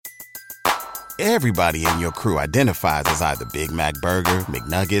Everybody in your crew identifies as either Big Mac Burger,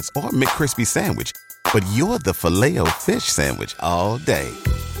 McNuggets, or McCrispy Sandwich. But you're the Filet-O-Fish Sandwich all day.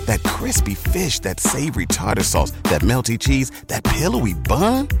 That crispy fish, that savory tartar sauce, that melty cheese, that pillowy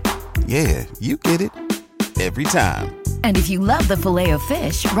bun. Yeah, you get it. Every time. And if you love the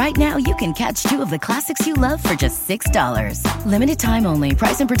Filet-O-Fish, right now you can catch two of the classics you love for just $6. Limited time only.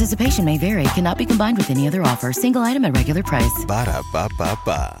 Price and participation may vary. Cannot be combined with any other offer. Single item at regular price.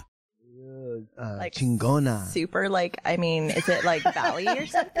 Ba-da-ba-ba-ba. Like Chingona. super, like, I mean, is it like Valley or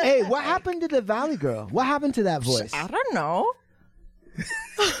something? Hey, what happened to the Valley girl? What happened to that voice? I don't know.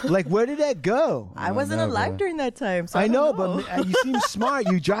 Like, where did that go? I wasn't alive during that time. So I know, don't but you seem smart.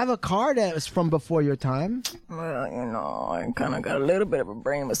 You drive a car that was from before your time. Well, you know, I kind of got a little bit of a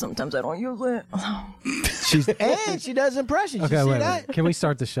brain, but sometimes I don't use it. And she does impressions. Okay, you see wait. that? Can we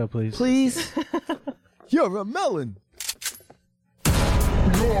start the show, please? Please. You're a melon.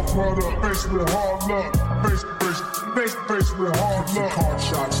 Your product, faced with hard luck. Faced with hard luck. Card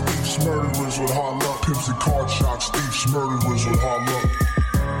shots, thieves, murderers with hard luck. Pimps and card shots, thieves, murderers with hard luck.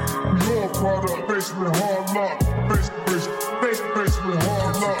 Your product, faced with hard luck. Faced with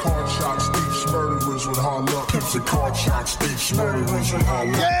hard luck. Card shots, thieves, murderers with hard luck. Pimps and card shots, thieves, murderers with hard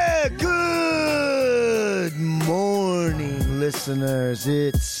luck. Yeah, good morning, listeners.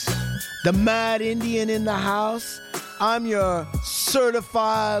 It's the Mad Indian in the house. I'm your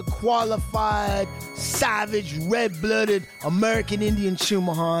certified, qualified, savage, red-blooded American Indian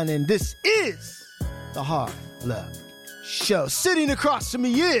Chumahan, and this is the Hard Luck Show. Sitting across from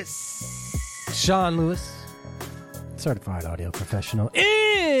me is Sean Lewis, certified audio professional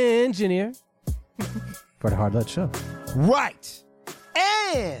engineer for the Hard Luck Show. right.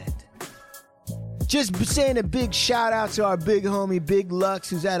 And just saying a big shout out to our big homie, Big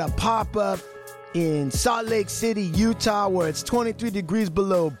Lux, who's at a pop-up in Salt Lake City, Utah, where it's 23 degrees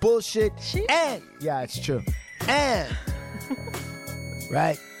below bullshit. And, yeah, it's true. And,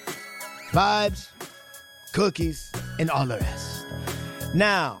 right, vibes, cookies, and all the rest.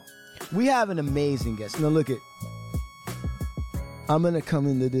 Now, we have an amazing guest. Now, look it. I'm going to come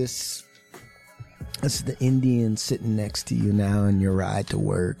into this. This is the Indian sitting next to you now in your ride to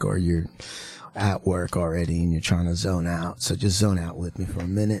work, or you're at work already and you're trying to zone out. So just zone out with me for a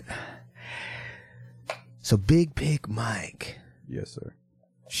minute. So Big Pig Mike. Yes, sir.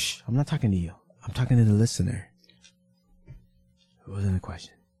 Shh, I'm not talking to you. I'm talking to the listener. It wasn't a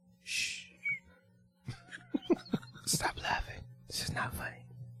question. Shh. Stop laughing. This is not funny.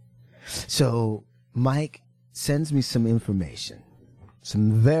 So Mike sends me some information.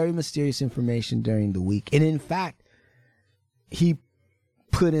 Some very mysterious information during the week. And in fact, he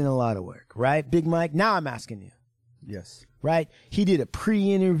put in a lot of work, right? Big Mike, now I'm asking you. Yes. Right? He did a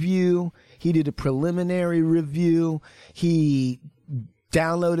pre-interview. He did a preliminary review. He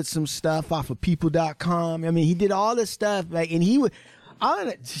downloaded some stuff off of people.com. I mean, he did all this stuff. Like, and he would,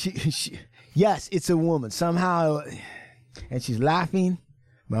 yes, it's a woman somehow. And she's laughing,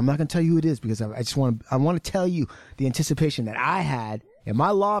 but I'm not going to tell you who it is because I want to tell you the anticipation that I had in my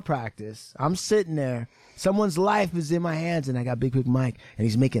law practice. I'm sitting there. Someone's life is in my hands, and I got Big Pig Mike, and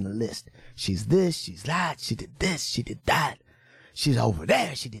he's making a list. She's this, she's that, she did this, she did that. She's over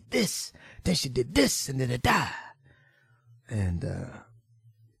there, she did this, then she did this, and da-da-da. And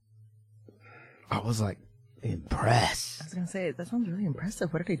I was like, impressed. I was going to say, that sounds really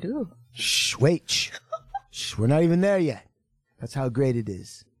impressive. What did he do? Shh, wait, shh. Shh, we're not even there yet. That's how great it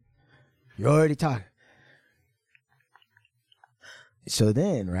is. You're already talking. So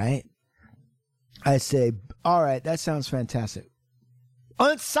then, right, I say, all right, that sounds fantastic.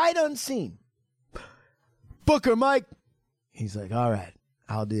 On sight unseen. Booker Mike. He's like, all right,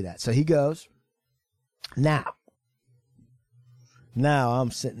 I'll do that. So he goes. Now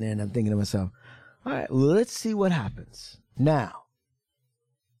I'm sitting there and I'm thinking to myself, all right, well, let's see what happens. Now,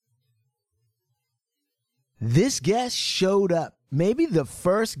 this guest showed up. Maybe the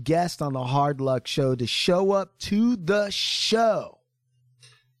first guest on the Hard Luck Show to show up to the show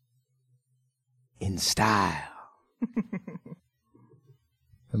in style.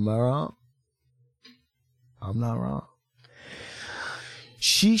 Am I wrong? I'm not wrong.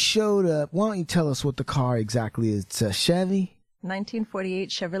 She showed up. Why don't you tell us what the car exactly is? It's a Chevy? 1948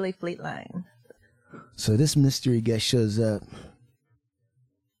 Chevrolet Fleetline. So this mystery guest shows up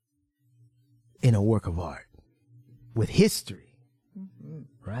in a work of art with history. Mm-hmm.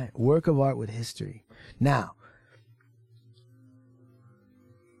 Right? Work of art with history. Now,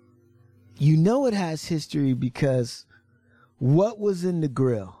 you know it has history because what was in the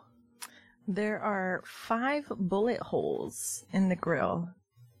grill? There are 5 bullet holes in the grill.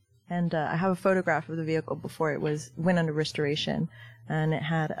 And I have a photograph of the vehicle before it went under restoration, and it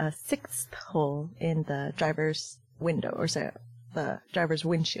had a 6th hole in the driver's window, or say the driver's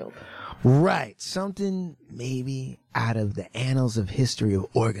windshield. Right. Something maybe out of the annals of history of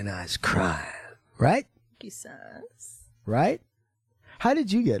organized crime. Right? Quizás. Right? How did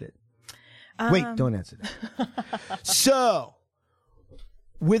you get it? Wait, don't answer that. So,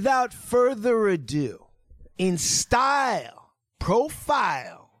 without further ado, in style,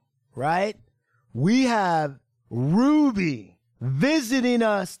 profile, right? We have Ruby visiting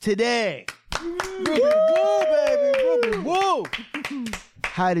us today. Ruby, woo, baby, Ruby, woo.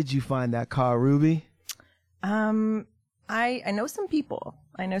 How did you find that car, Ruby? I know some people.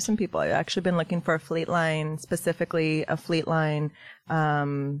 I've actually been looking for a Fleetline, specifically a Fleetline,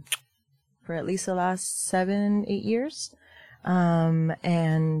 for at least the last 7-8 years.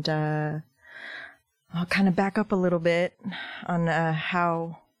 And I'll kind of back up a little bit on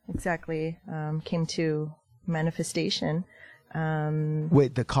how exactly came to manifestation.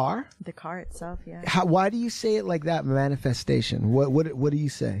 Wait, the car? The car itself, yeah. Why do you say it like that, manifestation? What do you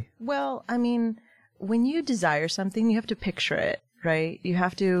say? Well, I mean, when you desire something, you have to picture it, right? You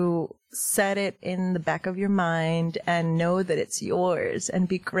have to set it in the back of your mind and know that it's yours and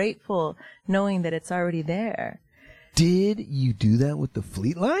be grateful knowing that it's already there. Did you do that with the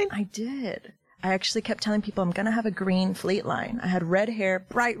Fleetline? I did. I actually kept telling people I'm going to have a green Fleetline. I had red hair,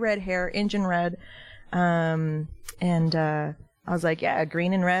 bright red hair, engine red. And I was like, yeah,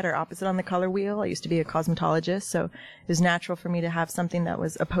 green and red are opposite on the color wheel. I used to be a cosmetologist, so it was natural for me to have something that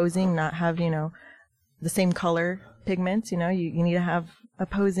was opposing, not have, the same color pigments. You need to have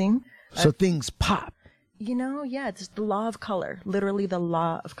opposing. So things pop. Yeah, it's the law of color, literally the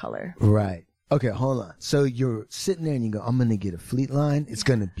law of color. Right. Okay, hold on. So you're sitting there and you go, I'm going to get a Fleetline. It's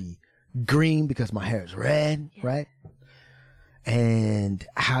going to be green because my hair is red, yeah. Right? And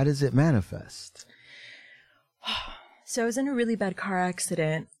how does it manifest? So I was in a really bad car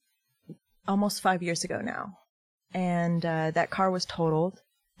accident almost 5 years ago now. And that car was totaled.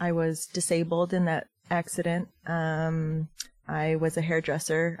 I was disabled in that accident. I was a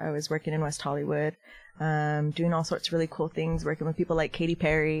hairdresser. I was working in West Hollywood, doing all sorts of really cool things, working with people like Katy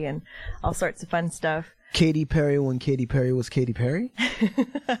Perry and all sorts of fun stuff. Katy Perry when Katy Perry was Katy Perry?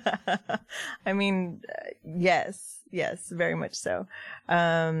 I mean, yes, very much so.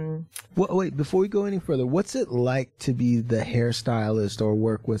 Wait, before we go any further, what's it like to be the hairstylist or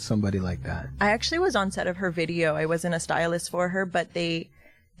work with somebody like that? I actually was on set of her video. I wasn't a stylist for her, but they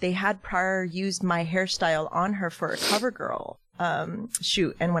had prior used my hairstyle on her for a CoverGirl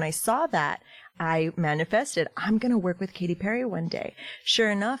shoot. And when I saw that, I manifested, I'm going to work with Katy Perry one day. Sure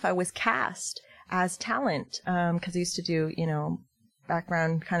enough, I was cast as talent, because I used to do,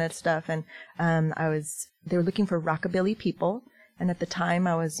 background kind of stuff. And they were looking for rockabilly people. And at the time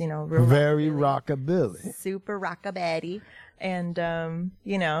I was, real very rockabilly. Super rockabilly. And,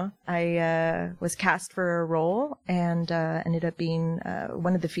 I was cast for a role and ended up being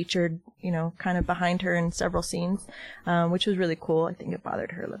one of the featured, kind of behind her in several scenes, which was really cool. I think it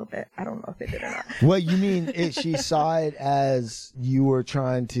bothered her a little bit. I don't know if it did or not. What you mean? She saw it as you were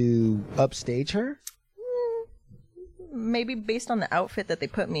trying to upstage her? Maybe based on the outfit that they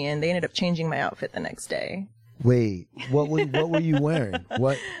put me in. They ended up changing my outfit the next day. Wait, what were you wearing?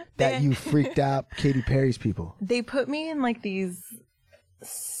 What that you freaked out Katy Perry's people? They put me in like these,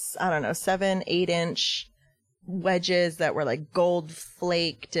 I don't know, 7-8 inch wedges that were like gold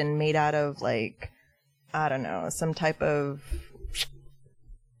flaked and made out of like, I don't know, some type of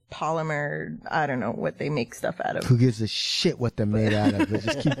polymer. I don't know what they make stuff out of. Who gives a shit what they're made out of? But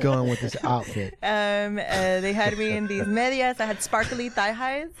just keep going with this outfit. They had me in these medias. I had sparkly thigh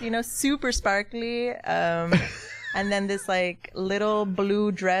highs, super sparkly. And then this like little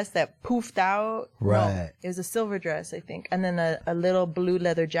blue dress that poofed out. Right. No, it was a silver dress, I think. And then a little blue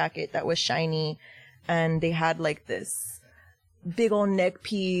leather jacket that was shiny. And they had like this big old neck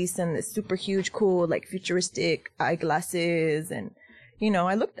piece and this super huge, cool, like futuristic eyeglasses. And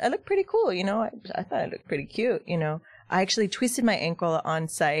I looked pretty cool, I thought I looked pretty cute, I actually twisted my ankle on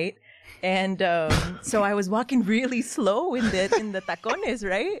site. And, so I was walking really slow in the tacones,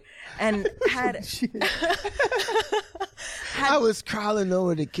 right? And I was crawling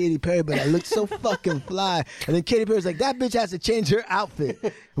over to Katy Perry, but I looked so fucking fly. And then Katy Perry's like, that bitch has to change her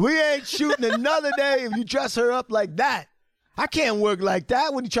outfit. We ain't shooting another day if you dress her up like that. I can't work like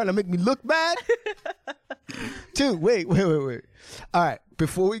that. What, are you trying to make me look bad? Dude, wait. All right,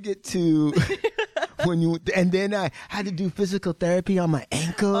 before we get to And then I had to do physical therapy on my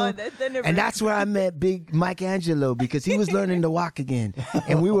ankle. And that's where I met Big Mike Angelo, because he was learning to walk again.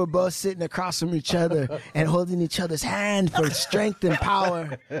 And we were both sitting across from each other and holding each other's hand for strength and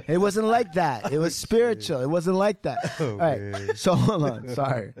power. It wasn't like that. It was spiritual. It wasn't like that. All right. So hold on.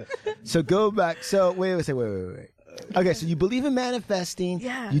 Sorry. So go back. So wait. Okay, so you believe in manifesting.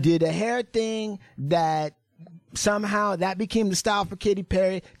 Yeah. You did a hair thing that somehow that became the style for Katy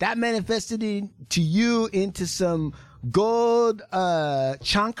Perry. That manifested to you into some gold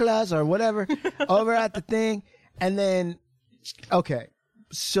chanclas or whatever over at the thing. And then, okay,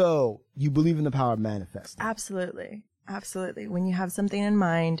 so you believe in the power of manifesting. Absolutely. Absolutely. When you have something in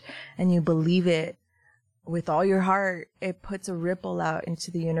mind and you believe it with all your heart, it puts a ripple out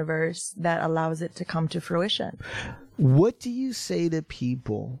into the universe that allows it to come to fruition. What do you say to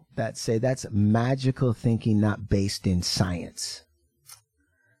people that say that's magical thinking not based in science?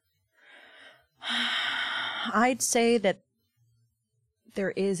 I'd say that there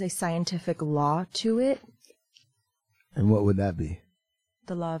is a scientific law to it. And what would that be?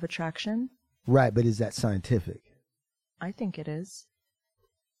 The law of attraction. Right, but is that scientific? I think it is.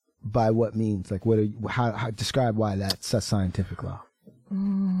 By what means? Like, what? How describe why that's a scientific law?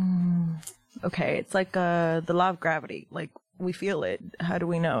 Okay, it's like the law of gravity. Like, we feel it. How do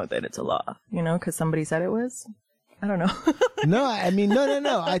we know that it's a law? You know, because somebody said it was? I don't know. No, I mean,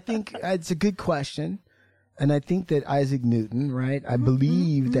 no. I think it's a good question. And I think that Isaac Newton, right? I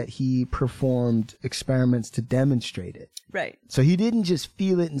believe that he performed experiments to demonstrate it. Right. So he didn't just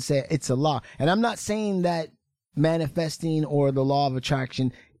feel it and say it's a law. And I'm not saying that manifesting or the law of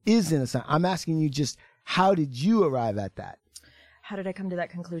attraction isn't a science. I'm asking you just, how did you arrive at that? How did I come to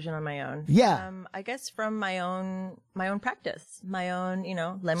that conclusion on my own? Yeah. I guess from my own practice, my own,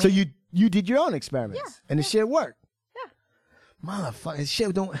 So you did your own experiments and the shit worked. Yeah. Motherfucker,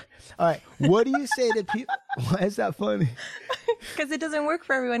 shit don't. All right. What do you say to people? Why is that funny? Because it doesn't work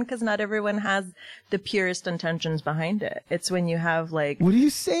for everyone, because not everyone has the purest intentions behind it. It's when you have like... What are you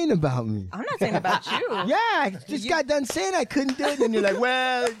saying about me? I'm not saying about you. Yeah, I just got done saying I couldn't do it. And you're like,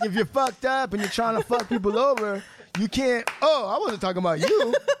 well, if you're fucked up and you're trying to fuck people over, you can't. Oh, I wasn't talking about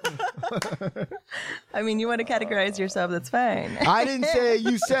you. I mean, you want to categorize yourself, that's fine. I didn't say it,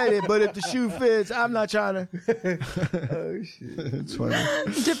 you said it, but if the shoe fits, I'm not trying to. Oh, shit. It's funny.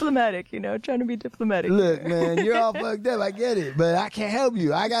 Diplomatic, trying to be diplomatic. Look, man, you're all fucked up. I get it, but I can't help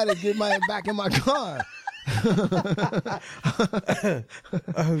you. I got to get my back in my car.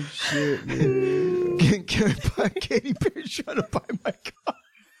 Oh, shit, man. Getting carried by Katy Perry trying to buy my car.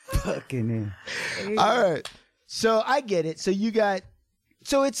 Fucking in. All right. So I get it. So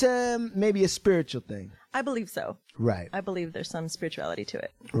it's maybe a spiritual thing. I believe so. Right. I believe there's some spirituality to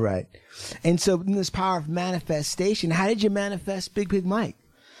it. Right. And so in this power of manifestation, how did you manifest Big Mike?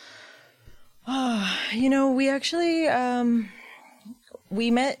 We actually,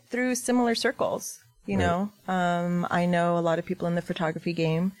 we met through similar circles, you know. I know a lot of people in the photography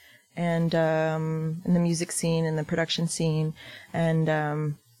game and in the music scene and the production scene. And,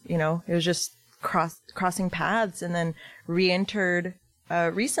 it was just crossing paths, and then re-entered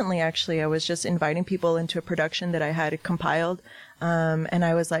recently. Actually, I was just inviting people into a production that I had compiled, and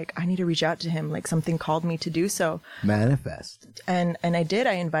I was like, I need to reach out to him. Like, something called me to do so. Manifest. And I did.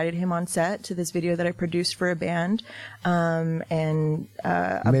 I invited him on set to this video that I produced for a band,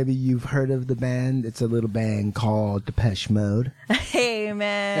 maybe you've heard of the band. It's a little band called Depeche Mode. Hey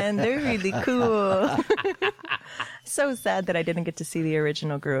man, they're really cool. So sad that I didn't get to see the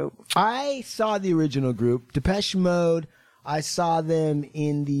original group. I saw the original group, Depeche Mode. I saw them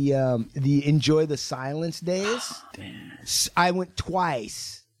in the Enjoy the Silence days. Damn. I went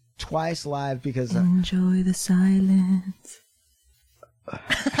twice live because Enjoy the Silence.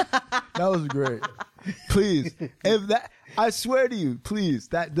 That was great. Please, I swear to you, please,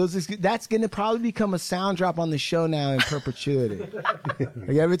 that's gonna probably become a sound drop on the show now in perpetuity.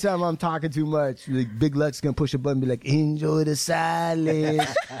 Like every time I'm talking too much, like Big Lux gonna push a button and be like, enjoy the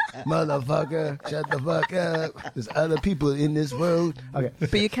silence, motherfucker, shut the fuck up. There's other people in this world. Okay.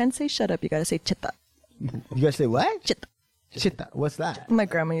 But you can't say shut up, you gotta say chitta. You gotta say what? Chitta. Chitta. What's that? My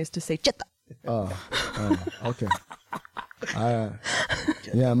grandma used to say chitta. Oh, okay.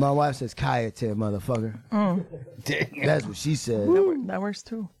 Yeah, my wife says "Kayate, motherfucker." That's what she said. That works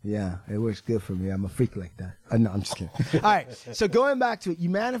too. Yeah, it works good for me. I'm a freak like that. No, I'm just kidding. All right, so going back to it, you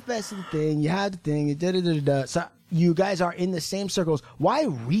manifested the thing, you had the thing, So you guys are in the same circles. Why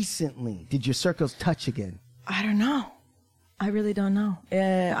recently did your circles touch again? I don't know. I really don't know.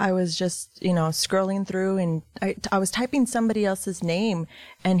 I was just, scrolling through, and I was typing somebody else's name,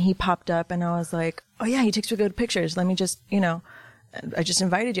 and he popped up, and I was like, oh yeah, he takes really good pictures. Let me just, I just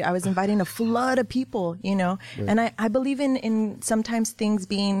invited you. I was inviting a flood of people, you know, and I believe in sometimes things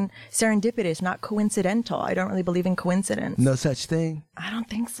being serendipitous, not coincidental. I don't really believe in coincidence. No such thing. I don't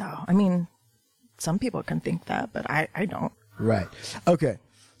think so. I mean, some people can think that, but I don't. Right. Okay.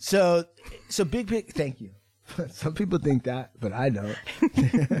 So big pick. Thank you. Some people think that, but I don't.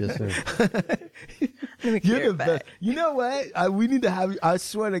 Yes, sir. You're the best. You know what? We need to have you. I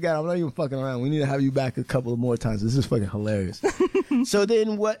swear to God, I'm not even fucking around. We need to have you back a couple of more times. This is fucking hilarious. So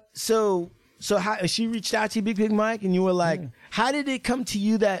then what? So how she reached out to you, Big Mike, and you were like, how did it come to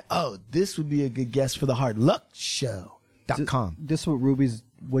you that, oh, this would be a good guest for the Hard Luck Show.com? This is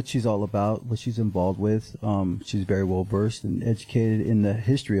what she's all about, what she's involved with. She's very well versed and educated in the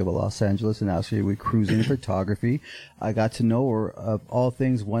history of Los Angeles and actually with cruising photography. I got to know her of all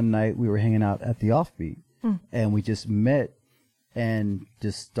things. One night we were hanging out at the Offbeat and we just met and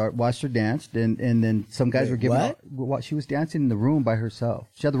just watched her dance. And then some guys were giving out, she was dancing in the room by herself.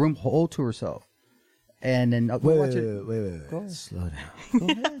 She had the room all to herself. And then wait. Slow down. Go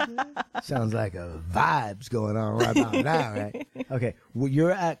ahead. Sounds like a vibes going on right about now, right? Okay. Well,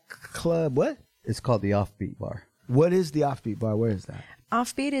 you're at club what? It's called the Offbeat Bar. What is the Offbeat Bar? Where is that?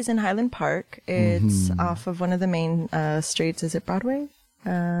 Offbeat is in Highland Park. It's off of one of the main streets. Is it Broadway?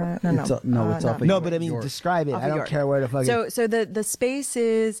 It's off of No, but I mean, describe it. I don't care where the fuck. So the space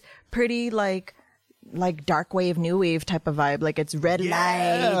is pretty like dark wave, new wave type of vibe. Like it's red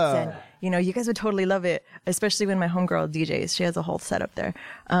lights and, you know, you guys would totally love it, especially when my homegirl DJs. She has a whole setup there.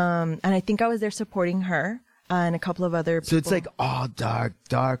 And I think I was there supporting her and a couple of other people. So it's like all dark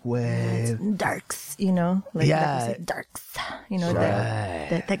wave. Darks, you know? Like darks. You know,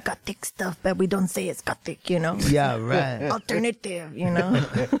 that gothic stuff, but we don't say it's gothic, you know? Yeah, right. Alternative, you know?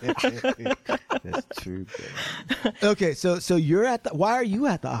 That's true. Okay, so you're at why are you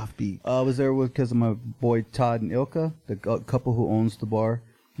at the Offbeat? I was there because of my boy Todd and Ilka, the couple who owns the bar.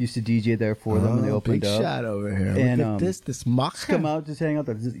 Used to DJ there for them when they opened big up. Shot over here. And look at this mock. Come out, just hang out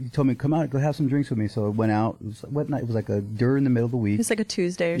there. He told me, come out, go have some drinks with me. So I went out. It was what night? It was like during the middle of the week. It's like a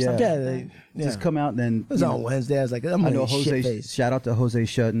Tuesday or something. Yeah, just come out and then. It was on Wednesday. I was like, I'm gonna Jose. face. Shout out to Jose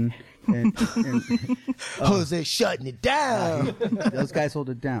Shutton. And Jose shutting it down. Those guys hold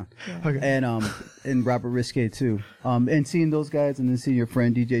it down. Okay. And Robert Risque too. And seeing those guys and then seeing your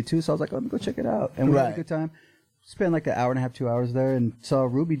friend DJ too. So I was like, let me go check it out. And we had a good time. Spent like an hour and a half, 2 hours there and saw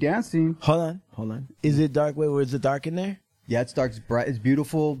Ruby dancing. Hold on. Is it dark? Wait, is it dark in there? Yeah, it's dark. It's bright. It's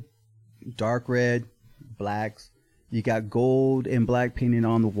beautiful. Dark red, blacks. You got gold and black painted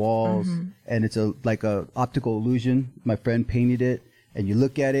on the walls. And it's like a optical illusion. My friend painted it. And you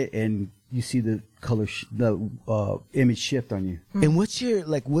look at it and you see the color, the image shift on you. And what's your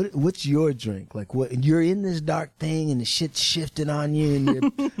what's your drink? Like what you're in this dark thing and the shit's shifting on you and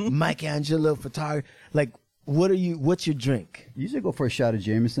you're Michelangelo photography. Like what's your drink? You usually go for a shot of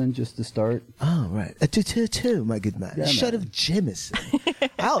Jameson just to start. Oh right, a two, my good man. Yeah, a shot of Jameson.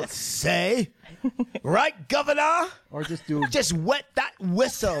 I'll say, right, Governor. Or just wet that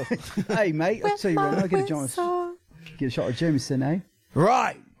whistle. Hey mate, I'll tell you right now, get a shot of Jameson, eh?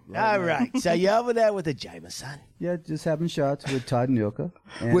 Right. All right. So you're over there with the Jameson. Yeah, just having shots with Todd and Ilka.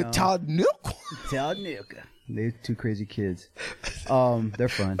 With Todd and Ilka? Todd and Ilka. They're two crazy kids. They're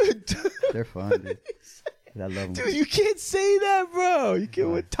fun. They're fun, dude. I love them. Dude, you can't say that, bro. You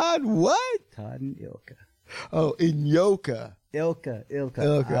can't with Todd what? Todd and Ilka. Oh, in Yoka. Ilka.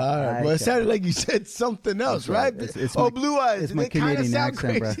 All right. Well, it sounded like you said something else, right? It's Blue Eyes. It's my Canadian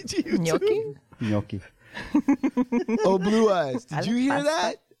accent, bro. To you too? Gnocchi. Oh, Blue Eyes. Did you hear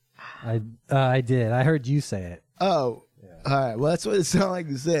that? I did. I heard you say it. Oh. Yeah. All right. Well, that's what it sounded like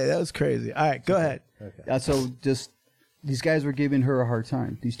to say. That was crazy. All right. Go ahead. Okay. So just these guys were giving her a hard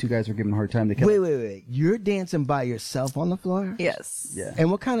time. These two guys were giving her a hard time. Wait. You're dancing by yourself on the floor? Yes. Yeah. And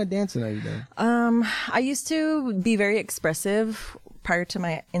what kind of dancing are you doing? I used to be very expressive prior to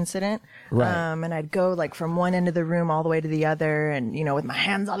my incident. Right. And I'd go like from one end of the room all the way to the other and, you know, with my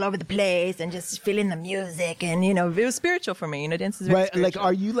hands all over the place and just feeling the music. And, you know, it was spiritual for me. You know, dance is very spiritual. Like,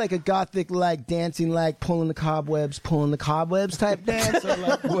 are you like a gothic, like dancing, like pulling the cobwebs type dance? Or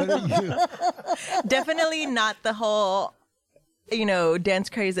like, what are you? Definitely not the whole, you know, dance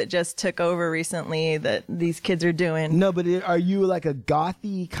craze that just took over recently that these kids are doing. No, but are you like a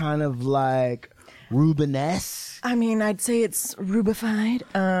gothy kind of like Rubenesque? I mean, I'd say it's rubified.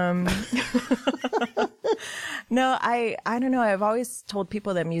 No, I don't know. I've always told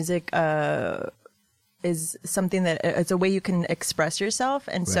people that music is something that it's a way you can express yourself.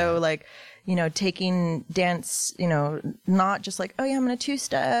 And so like, taking dance, not just like, oh yeah, I'm going to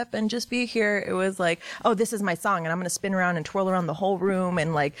two-step and just be here. It was like, oh, this is my song and I'm going to spin around and twirl around the whole room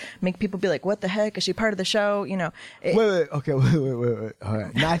and like make people be like, what the heck? Is she part of the show? Wait. All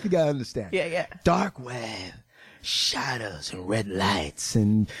right. Now I think I understand. Yeah. Dark web, shadows and red lights,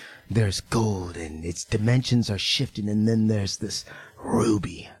 and there's gold and its dimensions are shifting, and then there's this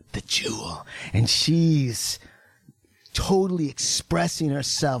Ruby, the jewel, and she's totally expressing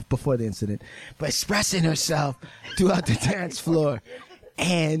herself before the incident, but expressing herself throughout the dance floor,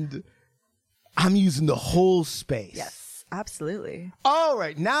 and I'm using the whole space. Yes, absolutely. All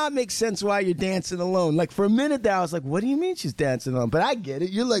right, now it makes sense why you're dancing alone. Like for a minute there, I was like, "What do you mean she's dancing alone?" But I get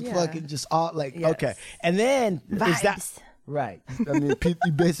it. You're like fucking just all like, okay. And then is that right? I mean,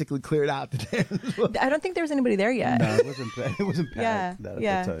 you basically cleared out the dance floor. I don't think there was anybody there yet. No, it wasn't packed.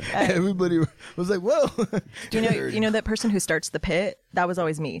 Yeah. Everybody was like, "Whoa!" Do you know that person who starts the pit? That was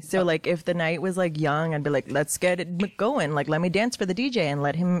always me. So like, if the night was like young, I'd be like, "Let's get it going. Like, let me dance for the DJ and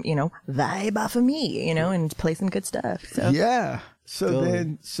let him, vibe off of me, and play some good stuff." So yeah. So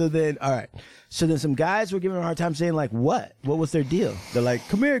then, all right. So then some guys were giving her a hard time saying like, what? What was their deal? They're like,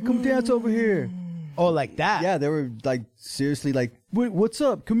 come here, come dance over here. Oh, like that? Yeah, they were like seriously like, what's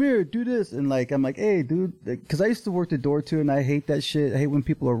up? Come here, do this. And like, I'm like, hey, dude, because I used to work the door too, and I hate that shit. I hate when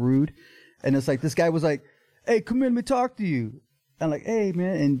people are rude. And it's like, this guy was like, hey, come here, let me talk to you. I'm like, hey,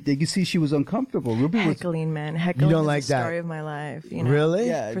 man. And you see she was uncomfortable. Ruby was heckling, man. Heckling you don't is like the that. story of my life. Really?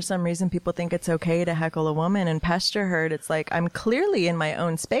 Yeah. For some reason, people think it's okay to heckle a woman and pester her. It's like, I'm clearly in my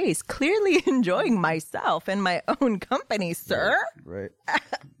own space, clearly enjoying myself and my own company, sir. Right.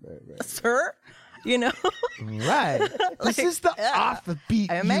 Sir? Right. This is the off-beat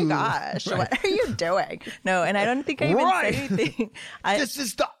Oh my gosh, what are you doing? No, and I don't think I even said anything. This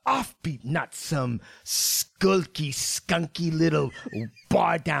is the offbeat, not some skunky little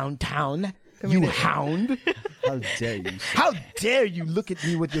bar downtown. You hound. How dare you? How dare you look at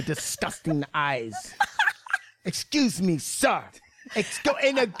me with your disgusting eyes? Excuse me, sir.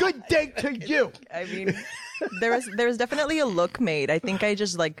 And a good day to you. I mean, there was definitely a look made. I think I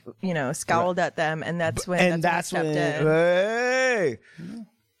just scowled at them, and that's when I stepped in. Hey,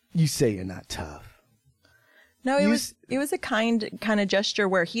 you say you're not tough. No, it was a kind of gesture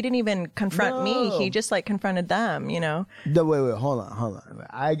where he didn't even confront me. He just confronted them. No, wait, hold on.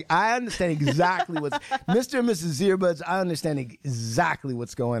 I understand exactly what's Mr. and Mrs. Earbuds. I understand exactly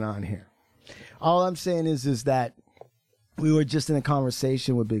what's going on here. All I'm saying is that we were just in a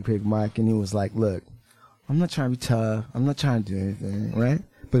conversation with Big Pig Mike, and he was like, look, I'm not trying to be tough. I'm not trying to do anything, right?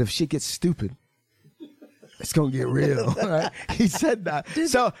 But if shit gets stupid, it's going to get real, right? He said that.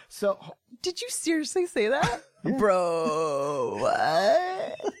 So did you seriously say that? Yeah. Bro,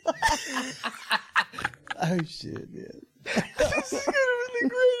 what? Oh, shit, man. This is going to be the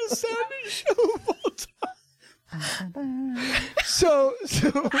greatest sounding show of all time. So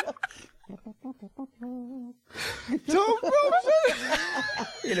don't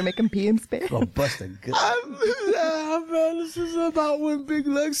You're gonna make him pee in space. Oh, bust a good. Man, this is about when Big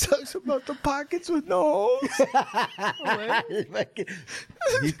Legs talks about the pockets with no holes.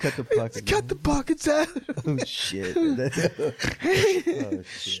 He cut the pockets. Cut the pockets out. Oh shit. Oh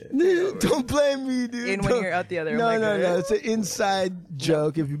shit. Don't blame me, dude. In when you're out the other. No. It's an inside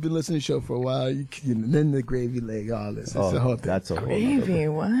joke. If you've been listening to the show for a while, then the gravy leg, all this. Oh, the whole thing. that's a whole Gravy,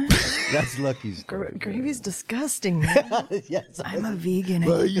 what? That's Lucky's. Gravy's disgusting. Man. Yes, I'm a vegan.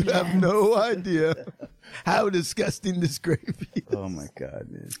 Well, you have no idea how disgusting this gravy is. Oh my god,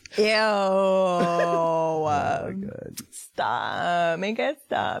 man. Ew. Oh my god. Stop. Make it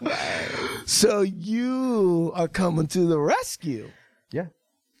stop, guys. So you are coming to the rescue. Yeah.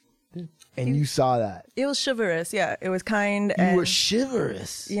 And you saw that. It was chivalrous. Yeah, it was kind. You and, were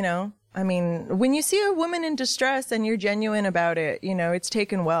chivalrous. I mean, when you see a woman in distress and you're genuine about it, it's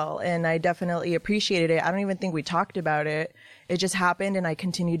taken well. And I definitely appreciated it. I don't even think we talked about it. It just happened and I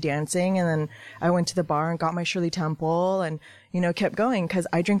continued dancing. And then I went to the bar and got my Shirley Temple and, kept going because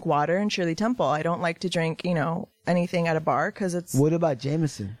I drink water and Shirley Temple. I don't like to drink, anything at a bar because it's... What about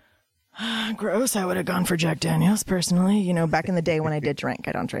Jameson? Gross. I would have gone for Jack Daniels personally. Back in the day when I did drink.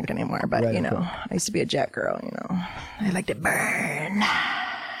 I don't drink anymore. But, Right, I used to be a Jack girl, I like to burn.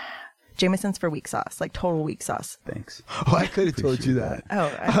 Jameson's for weak sauce, like total weak sauce. Thanks. Oh, I could have told you that.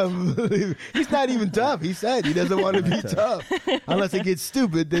 He's not even tough. He said he doesn't want to be tough. Unless it gets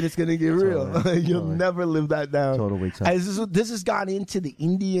stupid, then it's going to get real. You'll never live that down. Total weak sauce. This has gone into the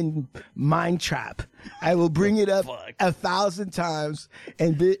Indian mind trap. I will bring it up 1,000 times.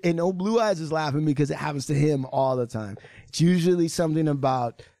 And old Blue Eyes is laughing because it happens to him all the time. It's usually something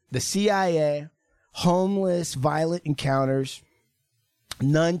about the CIA, homeless, violent encounters,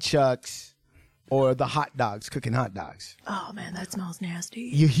 nunchucks, or the hot dogs, cooking hot dogs. Oh man, that smells nasty.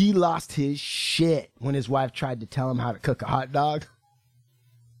 He lost his shit when his wife tried to tell him how to cook a hot dog.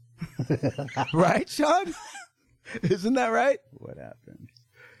 Right, Sean? Isn't that right? What happened?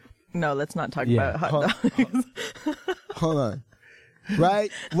 No, let's not talk about hot dogs. Hold on.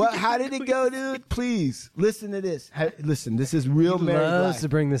 Right? What? How did it go, dude? Please listen to this. Listen, this is real He married loves life. to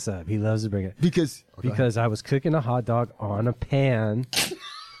bring this up. He loves to bring it Because I was cooking a hot dog on a pan,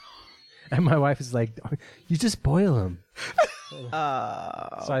 and my wife is like, "You just boil them." So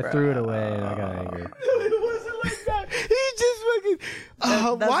I threw it away, and I got angry. it wasn't like that. He just fucking.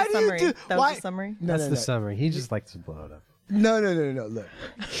 That's Why the do you summary. do? That why? was the summary. No, That's no, the no. summary. He just likes to blow it up. No. Look,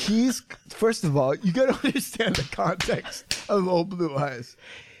 he's first of all, you gotta understand the context of Old Blue Eyes.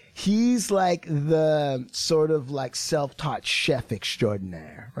 He's like the sort of like self-taught chef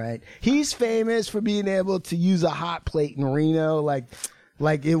extraordinaire, right? He's famous for being able to use a hot plate in Reno, like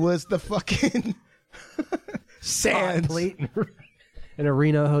it was the fucking Sands. Hot plate in a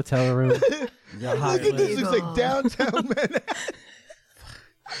Reno hotel room. Look at this, looks like downtown Manhattan.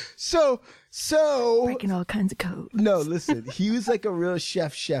 So. Breaking all kinds of code. No, listen. He was like a real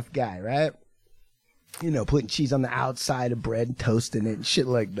chef guy, right? You know, putting cheese on the outside of bread and toasting it and shit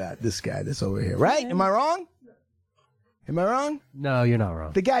like that. This guy that's over here, right? Am I wrong? Am I wrong? No, you're not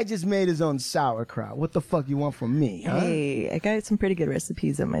wrong. The guy just made his own sauerkraut. What the fuck you want from me, huh? Hey, I got some pretty good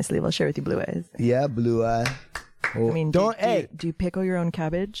recipes up my sleeve. I'll share with you, Blue Eyes. Yeah, Blue Eye. Oh, I mean, don't. do you pickle your own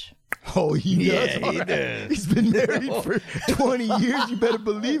cabbage? Oh, he does. He does. He's been married for 20 years. You better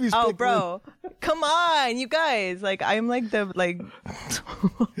believe he's. Oh, pickling. bro, come on, you guys! Like, I'm like You're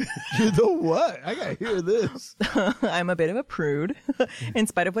the what? I gotta hear this. I'm a bit of a prude, in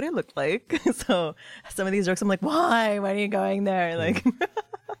spite of what I look like. So some of these jokes, I'm like, why? Why are you going there? Like,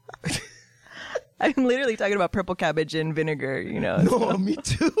 I'm literally talking about purple cabbage and vinegar. You know, No, me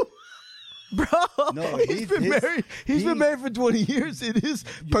too. bro. No, He's been married. He's been married for 20 years. It is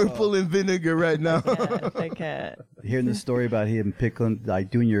purple and vinegar right now. I can't. Hearing the story about him pickling,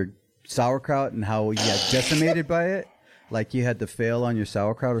 like doing your sauerkraut and how you got decimated by it, like you had to fail on your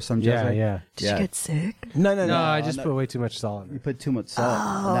sauerkraut or something. Yeah. Did you get sick? No. No, I just put way too much salt in You it. put too much salt.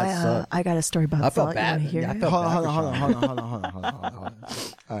 Oh, and that sucked. I got a story about I salt. felt bad. You want to hear Yeah, I it? felt Hold bad for on. Sean.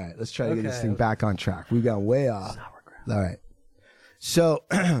 All right, let's try to get this thing back on track. We got way off. All right. So,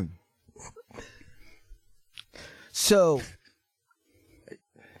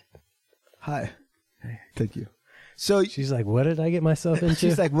 hi. Thank you. So She's like, "What did I get myself into?"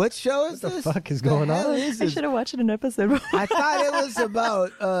 she's like, "What show is What the this? fuck is going The hell on?" is I this? should have watched it an episode. I thought it was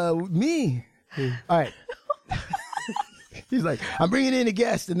about me." All right. He's like, "I'm bringing in a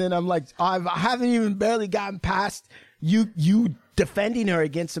guest," and then I'm like, I haven't even barely gotten past you defending her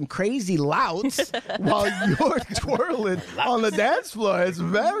against some crazy louts while you're twirling on the dance floor. It's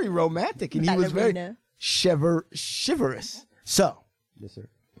very romantic, and he was very Ballerina. chivalrous. So, Yes,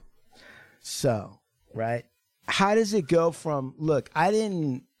 sir. right? How does it go from, look,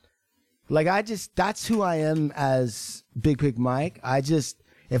 that's who I am as Big Pig Mike.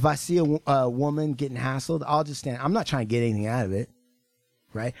 If I see a woman getting hassled, I'll just stand. I'm not trying to get anything out of it,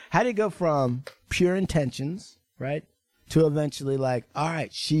 right? How did it go from pure intentions, right, to eventually like, all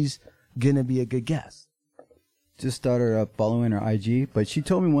right, she's going to be a good guest? Just started following her IG, but she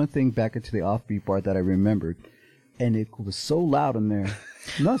told me one thing back into the offbeat part that I remembered, and it was so loud in there.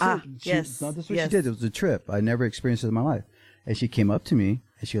 No, yes, no, that's what yes. she did. It was a trip. I never experienced it in my life. And she came up to me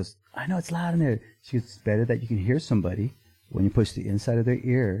and she goes, "I know it's loud in there." She goes, "It's better that you can hear somebody when you push the inside of their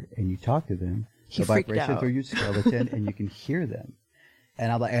ear and you talk to them. He the freaked vibration out. through your skeleton, and you can hear them."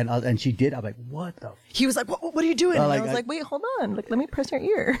 And I'm like, and she did. I'm like, "What the?" He was like, what are you doing? And I like, was like, wait, hold on. Like, let me press your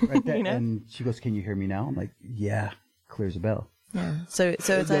ear. Right there. You know? And she goes, "Can you hear me now?" I'm like, "Yeah." Clears a bell. Yeah. So it's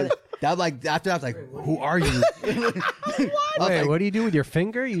either, That like after I was like, "Who are you?" Wait, what do you do with your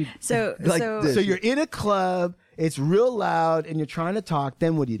finger? You so Like so this. So you're in a club, it's real loud, and you're trying to talk.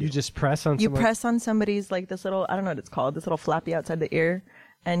 Then what do you do? you just press on. you someone- press on somebody's like this little, I don't know what it's called, this little flappy outside the ear,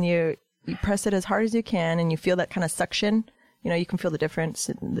 and you press it as hard as you can, and you feel that kind of suction. You know, you can feel the difference.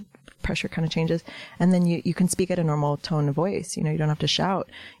 The pressure kind of changes, and then you can speak at a normal tone of voice. You know, you don't have to shout.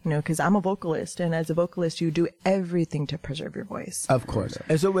 You know, because I'm a vocalist, and as a vocalist, you do everything to preserve your voice. Of course.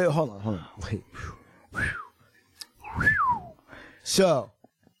 And so wait, hold on. Wait. So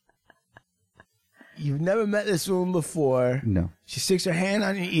you've never met this woman before. No. She sticks her hand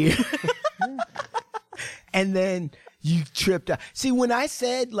on your ear. And then you tripped out. See, when I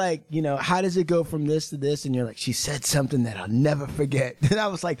said, like, you know, how does it go from this to this? And you're like, she said something that I'll never forget. And I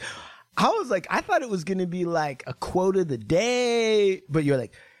was like, I thought it was going to be like a quote of the day. But you're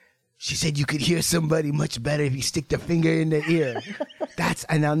like, she said you could hear somebody much better if you stick the finger in their ear.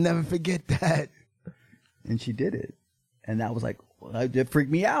 And I'll never forget that. and she did it. And that was like, it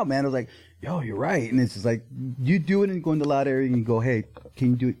freaked me out, man. I was like, yo, you're right. And it's just like, you do it and go in the loud area and you go, hey,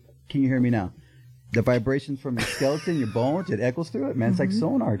 can you do it? Can you hear me now? The vibrations from your skeleton, your bones, it echoes through it, man. It's like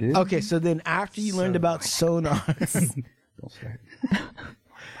sonar, dude. Okay, so then after you learned about sonar, Don't start.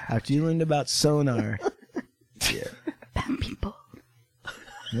 after you learned about sonar, Yeah. Bad people.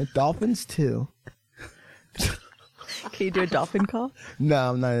 with dolphins too. Can you do a dolphin call?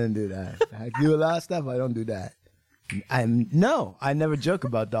 No, I'm not gonna do that. I do a lot of stuff. I don't do that. I never joke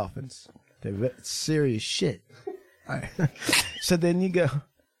about dolphins. They're serious shit. All right. So then you go.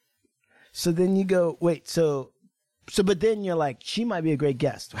 Wait. But then you're like, she might be a great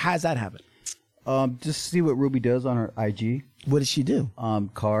guest. How's that happen? Just see what Ruby does on her IG. What does she do?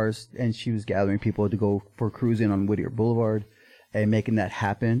 Cars, and she was gathering people to go for cruising on Whittier Boulevard and making that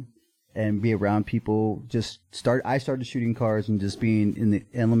happen and be around people. I started shooting cars and just being in the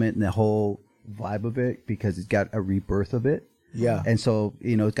element and the whole vibe of it because it's got a rebirth of it. Yeah. And so,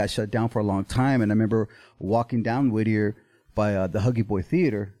 it got shut down for a long time. And I remember walking down Whittier by the Huggy Boy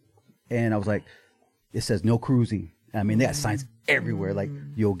Theater, and I was like, it says no cruising. I mean, they got signs everywhere. Like,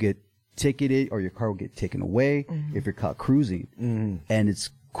 you'll get ticketed or your car will get taken away if you're caught cruising. And it's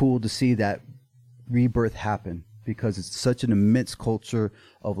cool to see that rebirth happen because it's such an immense culture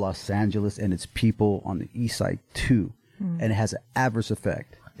of Los Angeles and its people on the east side too. And it has an adverse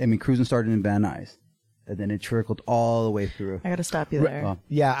effect. I mean, cruising started in Van Nuys and then it trickled all the way through. I got to stop you there.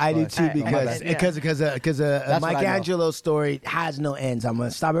 Yeah, I do too Alright, because Mike Angelo's story has no ends. I'm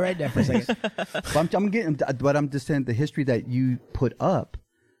gonna stop it right there for a second. But I'm just saying the history that you put up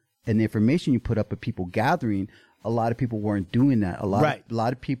and the information you put up of people gathering, a lot of people weren't doing that. A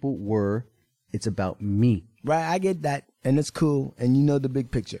lot of people were, it's about me. Right, I get that, and it's cool, and you know the big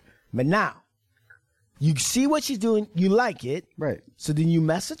picture. But now, you see what she's doing, you like it, Right. So then you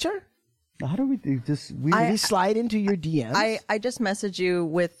message her? How do we do this? Did he slide into your DMs? I just messaged you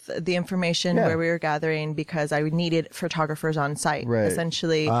with the information where we were gathering because I needed photographers on site. Right.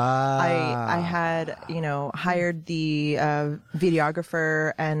 Essentially, I had, hired the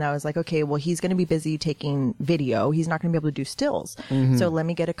videographer and I was like, okay, well, he's going to be busy taking video. He's not going to be able to do stills. So let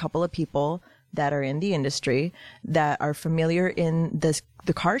me get a couple of people that are in the industry that are familiar in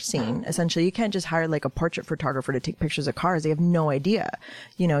the car scene. Essentially, you can't just hire like a portrait photographer to take pictures of cars. They have no idea.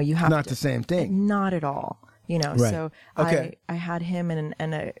 You have not the same thing. Not at all. Right. So okay. I had him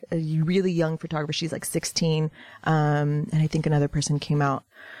and a really young photographer. She's like 16. And I think another person came out.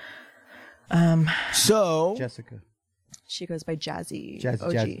 So Jessica. She goes by Jazzy.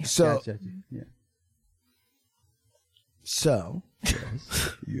 Jazzy. So Jazzy. Yeah. So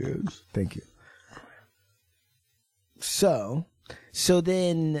Yes. Thank you. So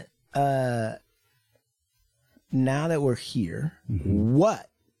then, now that we're here,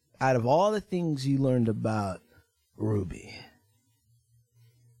 what, out of all the things you learned about Ruby,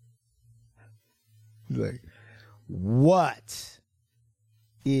 like, what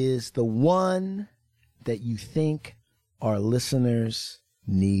is the one that you think our listeners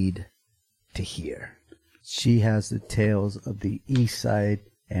need to hear? She has the tales of the East Side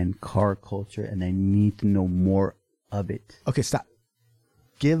and car culture, and they need to know more of it. Okay, stop.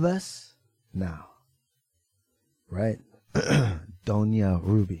 Give us now, right? Doña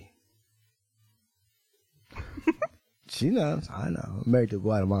Ruby. She knows. I know. I'm married to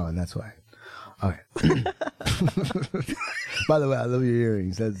Guatemalan, that's why. Okay. By the way, I love your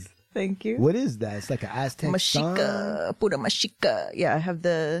earrings. Thank you. What is that? It's like an Aztec song? Machica, pura machica. Yeah, I have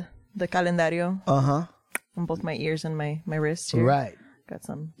the calendario on both my ears and my wrists here. Right. Got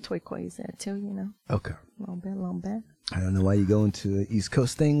some turquoise there too, Okay. A little bit. I don't know why you go into the East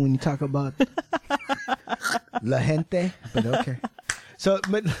Coast thing when you talk about la gente, but okay. So,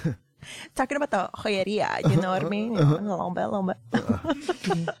 but Talking about the joyeria, you know what I mean? A little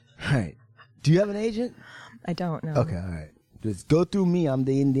bit. right. Do you have an agent? I don't know. Okay, all right. Just go through me. I'm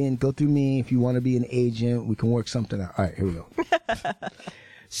the Indian. Go through me. If you want to be an agent, we can work something out. All right, here we go.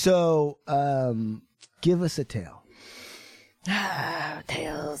 So, give us a tale.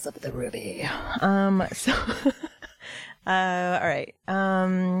 Tales of the Ruby. All right.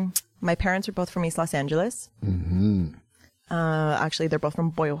 My parents are both from East Los Angeles. Actually, they're both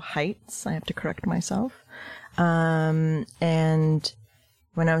from Boyle Heights. I have to correct myself. And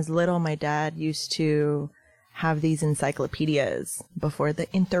when I was little, my dad used to have these encyclopedias before the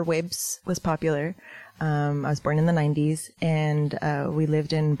interwebs was popular. I was born in the 90s, and we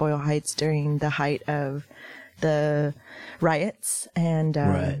lived in Boyle Heights during the height of the riots. And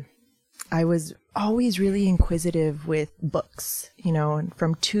I was always really inquisitive with books, you know, and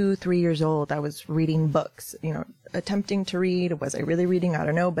from 2-3 years old, I was reading books, you know, attempting to read. Was I really reading? I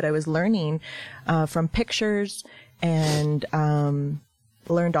don't know, but I was learning, from pictures and,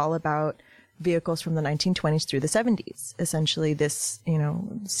 learned all about vehicles from the 1920s through the 70s. Essentially, this, you know,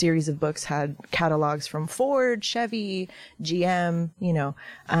 series of books had catalogs from Ford, Chevy, GM, you know,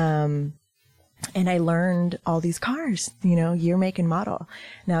 and I learned all these cars, you know, year, make, and model.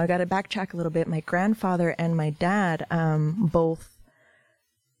 Now I got to backtrack a little bit. My grandfather and my dad, both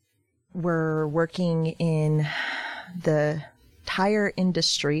were working in the tire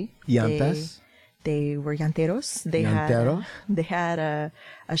industry. Llantas? They were llanteros. They had a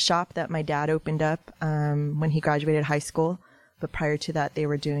shop that my dad opened up when he graduated high school. But prior to that, they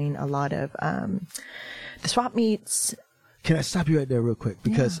were doing a lot of the swap meets. Can I stop you right there real quick?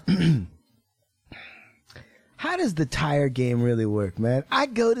 Because how does the tire game really work, man?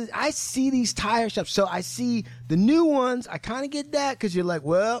 I see these tire shops. So I see the new ones. I kind of get that because you're like,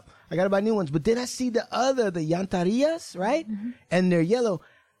 well, I got to buy new ones. But then I see the llantarias, right? Mm-hmm. And they're yellow.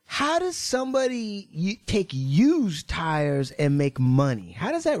 How does somebody take used tires and make money?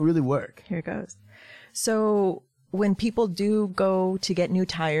 How does that really work? Here it goes. So when people do go to get new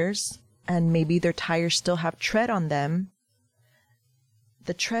tires and maybe their tires still have tread on them,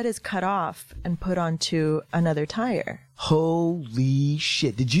 the tread is cut off and put onto another tire. Holy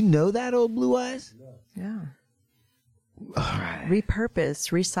shit. Did you know that, old Blue Eyes? Yeah. All right.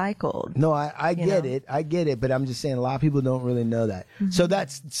 Repurposed, recycled. No, I get it. I get it. But I'm just saying a lot of people don't really know that.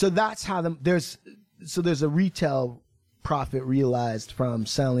 Mm-hmm. So that's how there's a retail profit realized from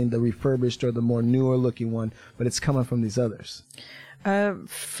selling the refurbished or the more newer looking one, but it's coming from these others.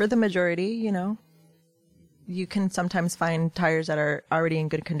 For the majority, you know, you can sometimes find tires that are already in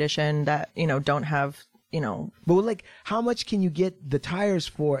good condition that, you know, don't have, you know. But like, how much can you get the tires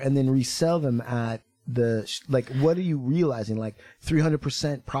for and then resell them at what are you realizing? Like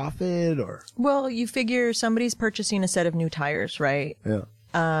 300% profit or? Well, you figure somebody's purchasing a set of new tires, right? Yeah.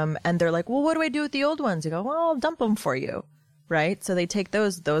 And they're like, well, what do I do with the old ones? You go, well, I'll dump them for you. Right. So they take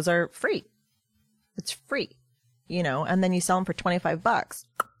those are free. It's free, you know, and then you sell them for $25.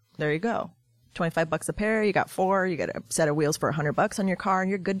 There you go. $25 a pair. You got 4. You get a set of wheels for $100 on your car and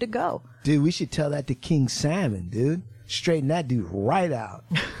you're good to go. Dude, we should tell that to King Salmon, dude. Straighten that dude right out.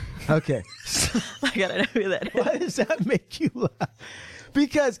 Okay. I gotta know who that is. Why does that make you laugh?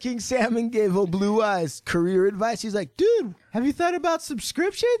 Because King Salmon gave old Blue Eyes career advice. He's like, dude, have you thought about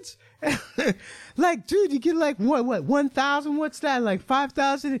subscriptions? Like, dude, you get like what 1,000? What's that? Like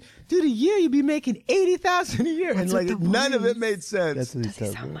 5,000? Dude, a year you'd be making 80,000 a year. What's and like none of it made sense. That's what Does he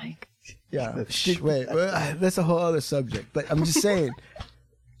sound like? Yeah. Wait, that's a whole other subject. But I'm just saying.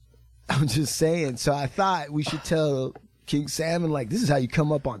 So I thought we should tell King Salmon, like, this is how you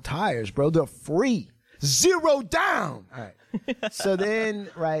come up on tires, bro. They're free. 0 down. All right. So then,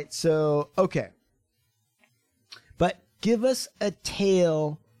 right. So, okay. But give us a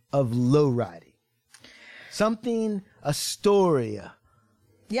tale of low riding. Something, a story.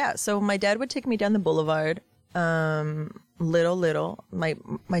 Yeah. So my dad would take me down the boulevard. Little.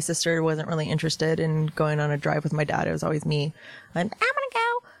 My sister wasn't really interested in going on a drive with my dad. It was always me. I'm gonna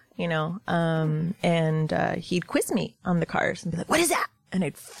go, you know. And he'd quiz me on the cars and be like, "What is that?" And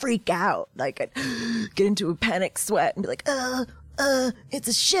I'd freak out, like I'd get into a panic sweat and be like, it's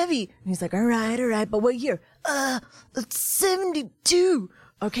a Chevy." And he's like, all right, but what year? It's 72.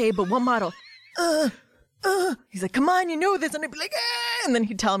 Okay, but what model? He's like, come on, you know this. And I'd be like, and then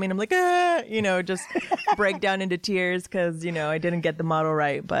he'd tell me and I'm like, you know, just break down into tears because, you know, I didn't get the model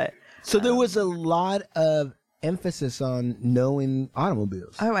right. But so there was a lot of emphasis on knowing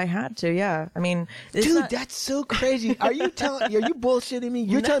automobiles. Oh, I had to, yeah. I mean, dude, that's so crazy. Are you bullshitting me?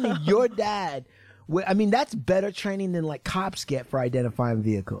 You're telling me your dad, I mean, that's better training than like cops get for identifying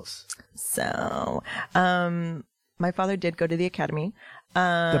vehicles. So, my father did go to the academy.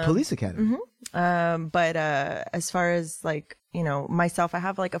 The police academy. Mm-hmm. But as far as like, you know, myself, I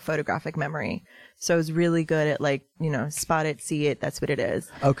have like a photographic memory. So I was really good at like, you know, spot it, see it. That's what it is.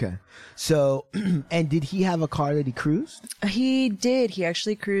 Okay. So, and did he have a car that he cruised? He did. He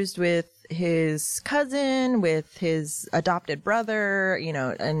actually cruised with his cousin, with his adopted brother, you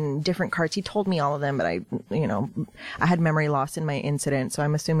know, and different cars. He told me all of them, but I had memory loss in my incident. So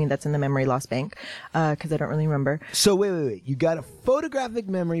I'm assuming that's in the memory loss bank, cause I don't really remember. So wait. You got a photographic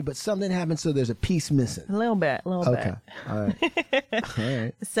memory, but something happened. So there's a piece missing. A little bit. Okay. All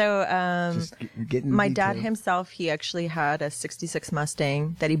right. So, my dad himself, he actually had a 66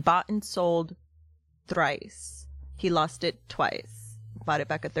 Mustang that he bought and sold thrice. He lost it twice, bought it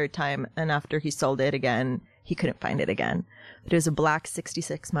back a third time. And after he sold it again, he couldn't find it again. But it was a black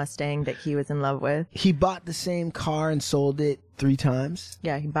 66 Mustang that he was in love with. He bought the same car and sold it 3 times?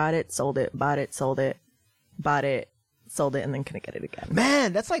 Yeah, he bought it, sold it, bought it, sold it, bought it, sold it, and then couldn't get it again.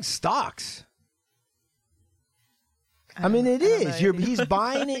 Man, that's like stocks. I mean, it is. He's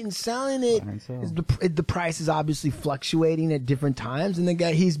buying it and selling it. The price is obviously fluctuating at different times, and the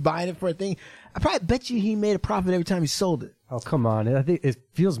guy, he's buying it for a thing. I probably bet you he made a profit every time he sold it. Oh, come on. I think it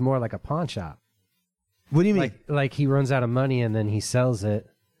feels more like a pawn shop. What do you mean? Like he runs out of money and then he sells it.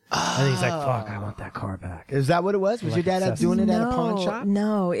 And he's like, fuck, I want that car back. Is that what it was? Was your dad out doing it at a pawn shop?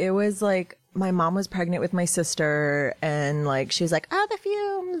 No, it was like my mom was pregnant with my sister, and like she was like, the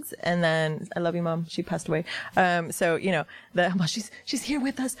fumes. And then I love you, Mom. She passed away. So you know she's here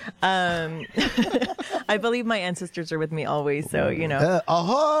with us. I believe my ancestors are with me always. So you know.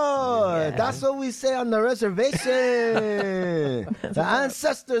 That's what we say on the reservation. The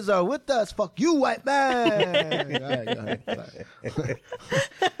ancestors are with us. Fuck you, white man.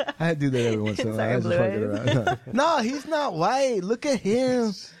 I do that every once in a while. I just fucking around. No, he's not white. Look at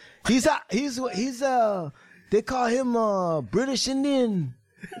him. He's they call him British Indian.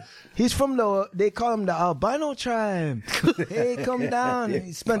 He's from they call him the albino tribe. Hey, come down.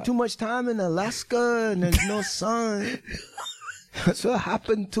 He spent too much time in Alaska and there's no sun. That's what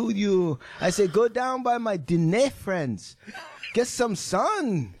happened to you. I say, go down by my Diné friends. Get some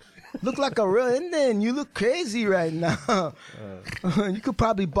sun. Look like a real Indian. You look crazy right now. You could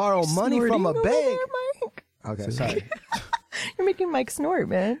probably borrow money from a bank. There, Mike. Okay, sorry. You're making Mike snort,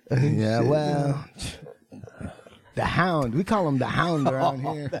 man. Yeah, well, the hound. We call him the hound around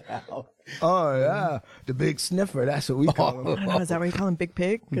here. Oh, yeah. The big sniffer. That's what we call him. Is that why you call him Big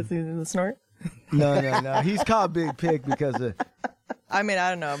Pig? Because he's the snort? No. He's called Big Pig because of... I mean, I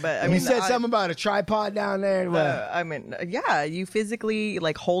don't know, but I mean... You said something about a tripod down there? I mean, yeah, you physically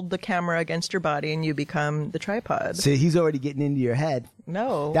like hold the camera against your body and you become the tripod. See, he's already getting into your head.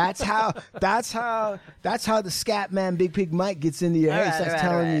 No. That's how the scat man Big Pig Mike gets into your head. He starts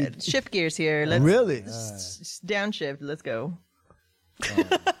telling you. Shift gears here. Let's really? Downshift. Let's go.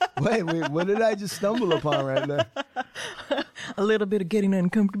 Wait, what did I just stumble upon right now? A little bit of getting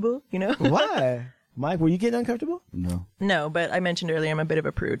uncomfortable, you know? Why? Mike, were you getting uncomfortable? No. No, but I mentioned earlier I'm a bit of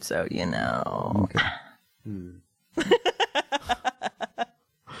a prude, so you know. Okay.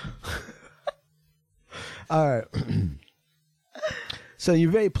 All right. So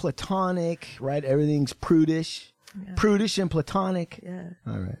you're very platonic, right? Everything's prudish. Yeah. Prudish and platonic. Yeah.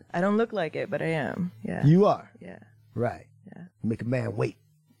 All right. I don't look like it, but I am. Yeah. You are? Yeah. Right. Yeah. Make a man wait.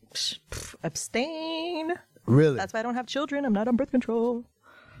 Abstain. Really? That's why I don't have children. I'm not on birth control.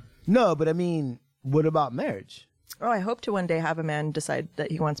 No, but I mean, what about marriage? Oh, I hope to one day have a man decide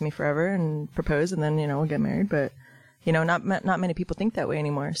that he wants me forever and propose, and then, you know, we'll get married. But, you know, not many people think that way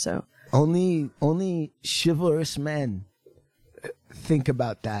anymore, so. Only chivalrous men think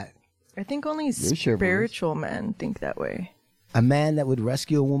about that. I think only spiritual men think that way. A man that would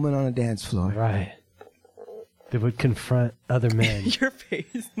rescue a woman on a dance floor. Right. That would confront other men. Your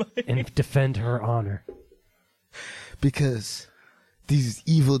face, Mike. And defend her honor. Because these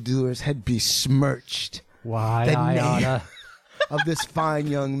evildoers had besmirched the name of this fine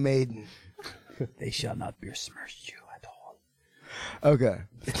young maiden. They shall not besmirch you at all. Okay.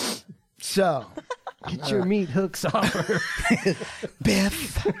 So, get your meat hooks off her.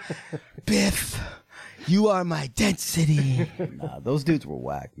 Biff, you are my density. Nah, those dudes were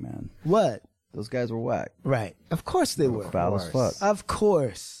whack, man. What? Those guys were whack. Right. Of course they were. Foul as fuck. Of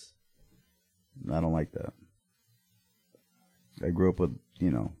course. I don't like that. I grew up with,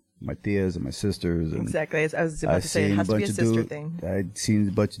 my tias and my sisters. And exactly. I was about to say, it has to be a sister thing. I'd seen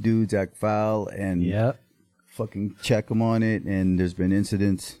a bunch of dudes act foul and fucking check them on it, and there's been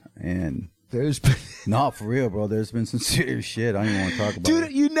incidents, and there's been... No, for real, bro. There's been some serious shit. I don't even want to talk about it.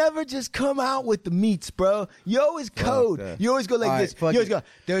 Dude, you never just come out with the meats, bro. You always code. You always go like this. You always go,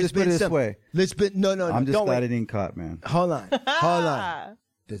 there's been some... way. No. I'm just glad it didn't caught, man. Hold on.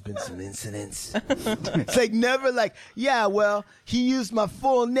 There's been some incidents. It's like never like, yeah, well, he used my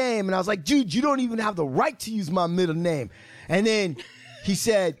full name. And I was like, dude, you don't even have the right to use my middle name. And then he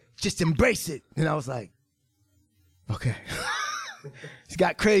said, just embrace it. And I was like, okay. He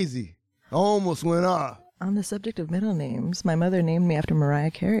got crazy. I almost went off. On the subject of middle names, my mother named me after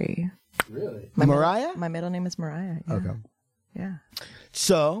Mariah Carey. Really? Mariah? My middle name is Mariah. Yeah. Okay. Yeah.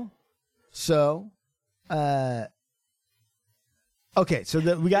 Okay, so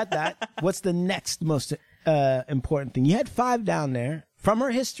we got that. What's the next most important thing? You had 5 down there from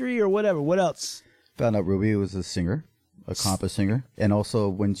her history or whatever. What else? Found out Ruby was a singer, a accomplished singer, and also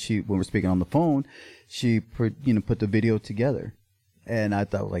when we're speaking on the phone, she put the video together. And I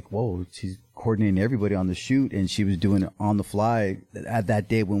thought, like, whoa, she's coordinating everybody on the shoot, and she was doing it on the fly at that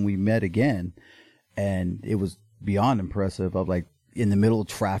day when we met again. And it was beyond impressive of, like, in the middle of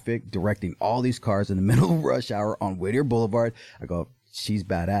traffic, directing all these cars in the middle of rush hour on Whittier Boulevard. I go, she's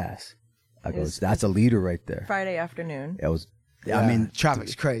badass. I go, that's a leader right there. Friday afternoon. It was, I mean,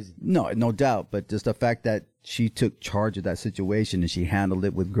 traffic's crazy. No doubt. But just the fact that she took charge of that situation and she handled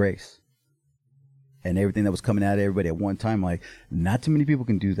it with grace. And everything that was coming at everybody at one time, like, not too many people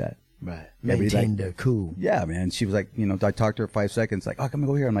can do that. Right. Everybody's Maintained their cool. Yeah, man. She was like, you know, I talked to her 5 seconds, like, oh, come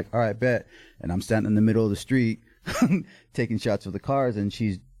go here. I'm like, all right, bet. And I'm standing in the middle of the street taking shots of the cars, and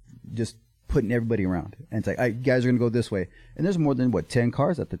she's just putting everybody around. And it's like, all right, you guys are going to go this way. And there's more than, 10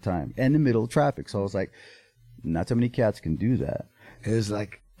 cars at the time in the middle of traffic. So I was like, not so many cats can do that. It was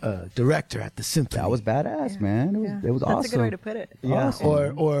like a director at the symphony. That was badass, man. It was awesome. That's a good way to put it. Yeah.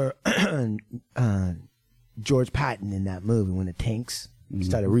 Awesome. Or George Patton in that movie when the tanks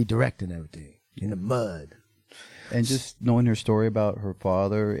started redirecting everything in the mud. And just knowing her story about her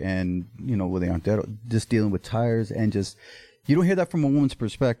father and, you know, with Antero, just dealing with tires and just, you don't hear that from a woman's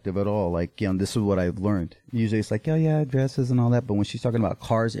perspective at all. Like, you know, this is what I've learned. Usually it's like, oh yeah, dresses and all that. But when she's talking about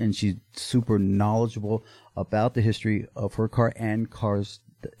cars and she's super knowledgeable about the history of her car and cars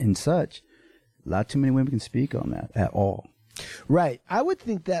and such, not too many women can speak on that at all. Right. I would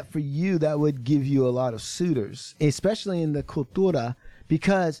think that for you, that would give you a lot of suitors, especially in the cultura,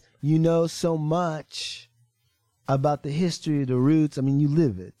 because you know so much about the history, the roots. I mean, you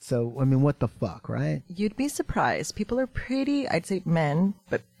live it. So, I mean, what the fuck, right? You'd be surprised. People are pretty, I'd say men,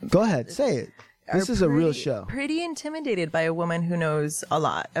 but Go ahead, say it. This is a real show. Pretty intimidated by a woman who knows a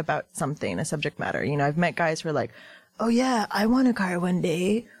lot about something, a subject matter. You know, I've met guys who are like, oh yeah, I want a car one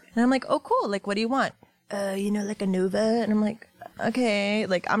day. And I'm like, oh cool, like what do you want? You know, like a Nova. And I'm like, okay,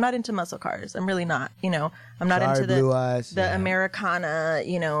 like I'm not into muscle cars. I'm really not, you know. I'm not Sorry, into Blue Eyes. the Americana,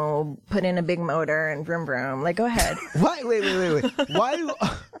 you know, put in a big motor and vroom vroom. Like, go ahead. Wait. Why do...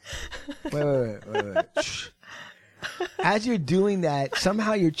 Wait. Shh. As you're doing that,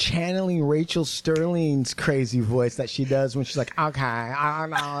 somehow you're channeling Rachel Sterling's crazy voice that she does when she's like, okay, I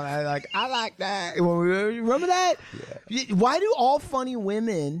don't know, I like that. Remember that? Yeah. Why do all funny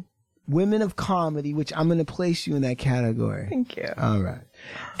women of comedy, which I'm going to place you in that category. Thank you. All right.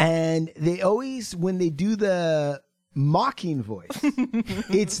 And they always, when they do the mocking voice,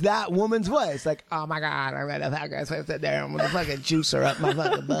 it's that woman's voice. Like, oh my God, I'm going to sit there. I'm going to fucking juice her up my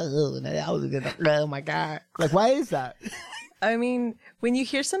fucking butt. Oh my God. Like, why is that? I mean, when you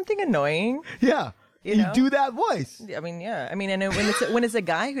hear something annoying. Yeah. You know? do that voice. I mean, yeah. I mean, and when it's a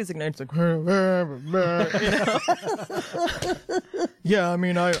guy who's ignoring, it's like, you know? Yeah, I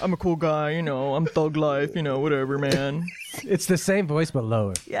mean, I'm a cool guy, you know, I'm thug life, you know, whatever, man. It's the same voice, but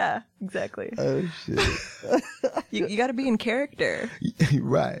lower. Yeah, exactly. Oh, shit. You got to be in character.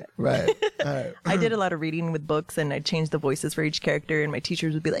 Right. All right. I did a lot of reading with books, and I'd change the voices for each character, and my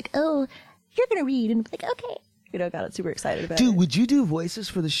teachers would be like, oh, you're going to read. And I'd be like, okay. You know, got super excited about it. Dude, would you do voices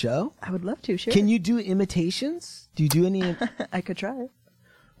for the show? I would love to, sure. Can you do imitations? Do you do any? I could try.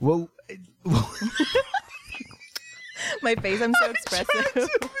 Well, my face, I'm so expressive. I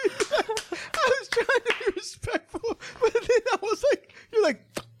was trying to be respectful, but then I was like, you're like,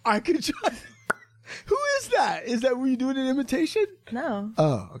 I could try. Who is that? Were you doing an imitation? No.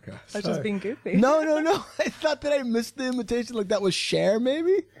 Oh, okay. I was just being goofy. No. I thought that I missed the imitation. Like that was Cher,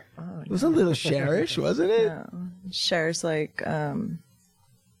 maybe? Oh, it was a little Cher-ish, wasn't it? No. Cher's like, man,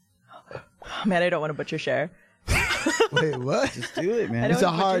 I don't want to butcher Cher. Wait, what? Just do it, man. It's a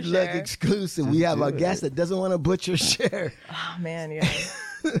hard luck exclusive. We have a guest that doesn't want to butcher Cher. Oh, man, yeah.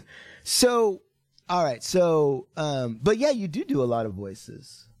 So, all right. So, but yeah, you do a lot of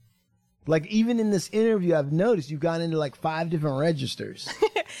voices. Like even in this interview, I've noticed you've gone into like 5 different registers.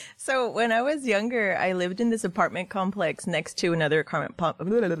 So when I was younger, I lived in this apartment complex next to another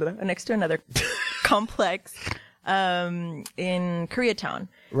complex in Koreatown.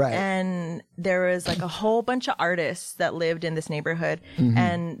 Right. And there was like a whole bunch of artists that lived in this neighborhood,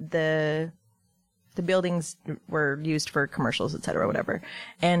 and the buildings were used for commercials, et cetera, whatever.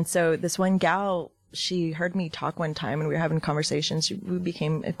 And so this one gal, she heard me talk one time and we were having conversations. We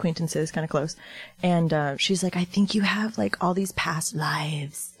became acquaintances, kind of close. And she's like, I think you have like all these past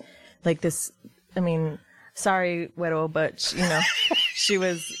lives. Like this, I mean, sorry, Güero, but you know, she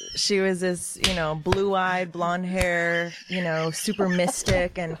was this, you know, blue-eyed, blonde hair, you know, super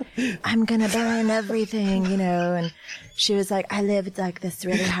mystic, and I'm gonna burn everything, you know. And she was like, I lived like this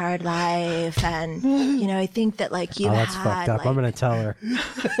really hard life, and you know, I think that like you that's fucked up. like, I'm gonna tell her.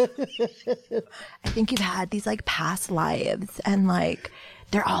 I think you've had these like past lives, and like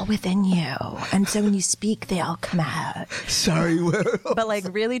they're all within you. And so when you speak, they all come out. Sorry, Widow. But like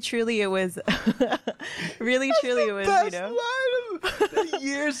really, truly, it was, really, truly, it was, Best you know. line of the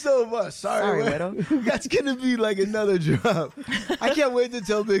year so much. Sorry, Widow. That's gonna be like another drop. I can't wait to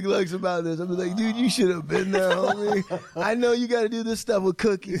tell Big Lux about this. I'm like, dude, you should have been there, homie. I know you got to do this stuff with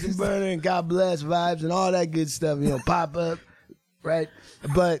cookies and burner and God bless vibes and all that good stuff. You know, pop up, right?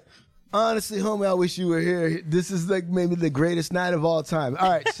 But honestly, homie, I wish you were here. This is like maybe the greatest night of all time. All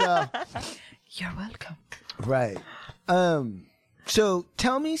right, so You're welcome. right. So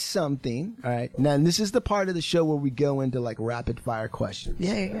tell me something. All right. Now this is the part of the show where we go into like rapid fire questions.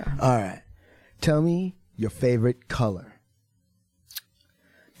 Yeah. All right. Tell me your favorite color.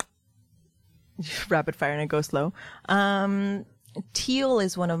 Rapid fire and I go slow. Teal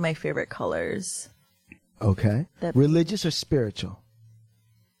is one of my favorite colors. Okay. Religious or spiritual?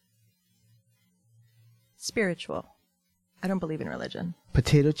 Spiritual. I don't believe in religion.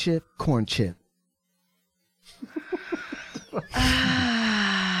 Potato chip, corn chip.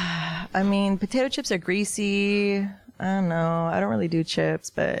 I mean, potato chips are greasy. I don't know. I don't really do chips,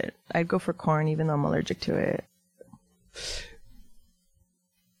 but I'd go for corn even though I'm allergic to it.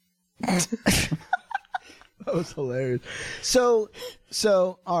 That was hilarious. So,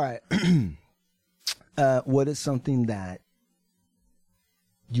 all right. What is something that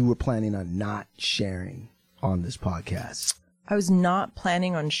you were planning on not sharing on this podcast? I was not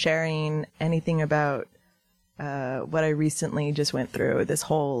planning on sharing anything about what I recently just went through, this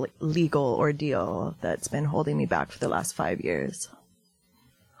whole legal ordeal that's been holding me back for the last 5 years.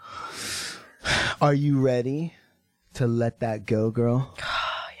 Are you ready to let that go, girl?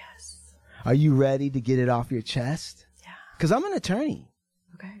 Oh, yes. Are you ready to get it off your chest? Yeah. Because I'm an attorney.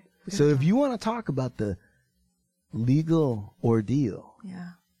 Okay. So if you want to talk about the legal ordeal, Yeah.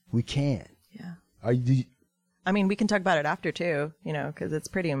 we can. Yeah. I mean, we can talk about it after too, you know, because it's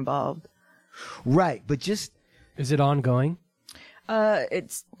pretty involved. Right, but just... Is it ongoing? So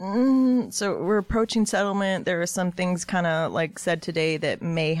we're approaching settlement. There are some things kind of like said today that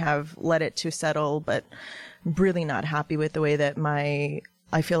may have led it to settle, but I'm really not happy with the way that I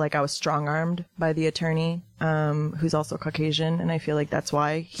feel like I was strong-armed by the attorney, who's also Caucasian, and I feel like that's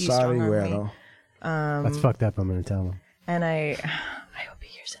why he strong-armed me. That's fucked up. I'm going to tell him. And I hope he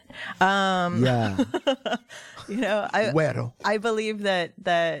hears it. Yeah. You know, I believe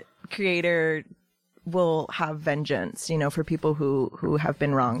that Creator will have vengeance, you know, for people who have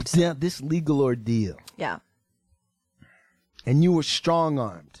been wronged. Yeah, this legal ordeal. Yeah. And you were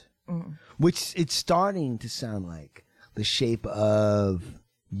strong-armed, which it's starting to sound like the shape of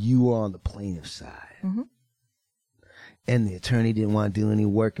you were on the plaintiff's side. Mm-hmm. And the attorney didn't want to do any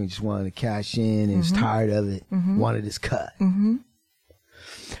work and just wanted to cash in and was tired of it, wanted his cut. Mm-hmm.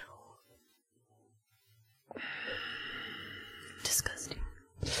 Disgusting.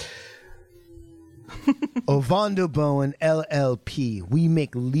 Ovando Bowen, LLP. We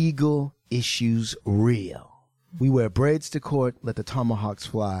make legal issues real. We wear braids to court, let the tomahawks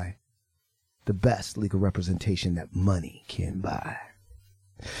fly. The best legal representation that money can buy.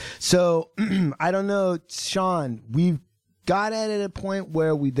 So, I don't know, Sean, we've got at a point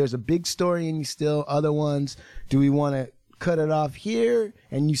where there's a big story and you still other ones. Do we want to cut it off here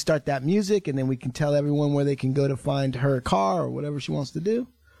and you start that music and then we can tell everyone where they can go to find her car or whatever she wants to do?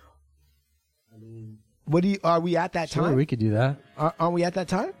 Are we at that time? Sure, we could do that. Aren't we at that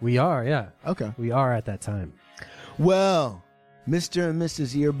time? We are, yeah. Okay. We are at that time. Well, Mr. and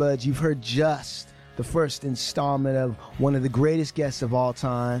Mrs. Earbuds, you've heard just the first installment of one of the greatest guests of all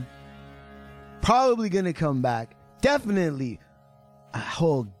time. Probably going to come back. Definitely a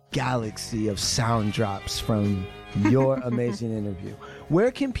whole galaxy of sound drops from your amazing interview.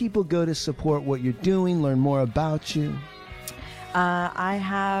 Where can people go to support what you're doing, learn more about you? I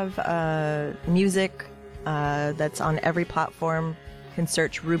have music that's on every platform. You can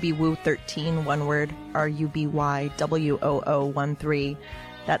search Ruby Woo 13, one word, RUBYWOO13.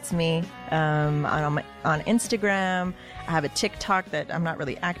 That's me. On Instagram. I have a TikTok that I'm not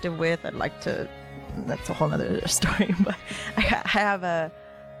really active with. I'd like to. That's a whole nother story. But I have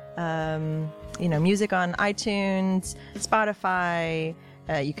music on iTunes, Spotify.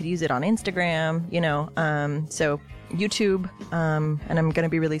 You could use it on Instagram. So YouTube. And I'm going to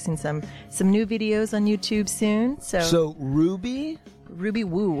be releasing some new videos on YouTube soon. So Ruby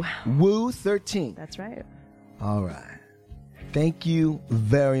Woo. Woo 13. That's right. All right. Thank you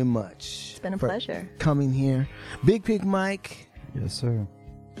very much. It's been a pleasure coming here. Big Pig Mike. Yes, sir.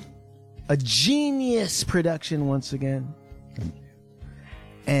 A genius production once again. Thank you.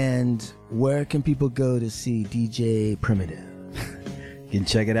 And where can people go to see DJ Primitive? You can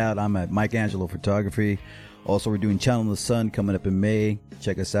check it out. I'm at Mike Angelo Photography Also, we're doing Channel in the Sun coming up in May.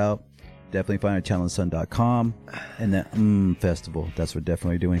 Check us out. Definitely find it at channelinthesun.com. And the Festival. That's what we're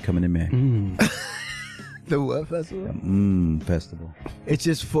definitely doing coming in May. The what festival? Festival. It's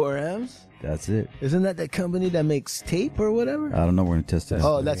just 4 M's? That's it. Isn't that the company that makes tape or whatever? I don't know. We're going to test that.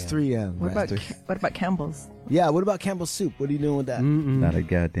 Oh, that's 3M. What Right. about Campbell's? Yeah, what about Campbell's Soup? What are you doing with that? Not a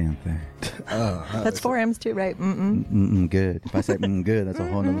goddamn thing. That's 4 M's too, right? Good. If I say good, that's a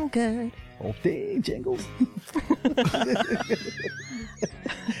whole nother. Good. Oh, dang, jingles.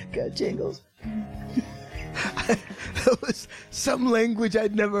 Got jingles. That was some language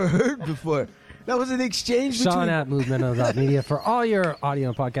I'd never heard before. That was an exchange Sean between... at Movement.media for all your audio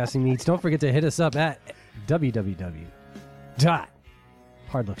and podcasting needs. Don't forget to hit us up at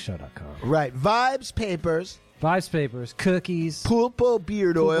www.hardlookshow.com. Right. Vibes Papers. Vibes papers, cookies, Pulpo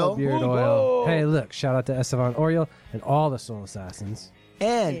Beard Oil. beard oil. Hey, look, shout out to Estevan Oriol and all the Soul Assassins.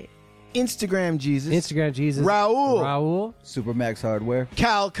 And Instagram Jesus. Instagram Jesus. Raul. Supermax Hardware.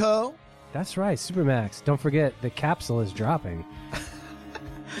 Calco. That's right, Supermax. Don't forget, the capsule is dropping.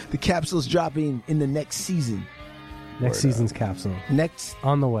 The capsule's dropping in the next season. Next season's capsule. Next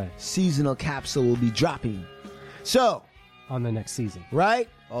On the way. seasonal capsule will be dropping. So, On the next season. right?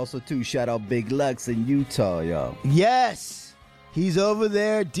 Also, too, shout out Big Lux in Utah, y'all. Yes. He's over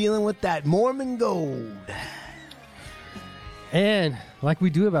there dealing with that Mormon gold. And, like we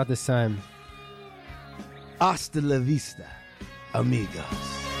do about this time, Hasta la vista, amigos.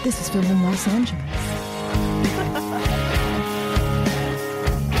 This is filmed in Los Angeles.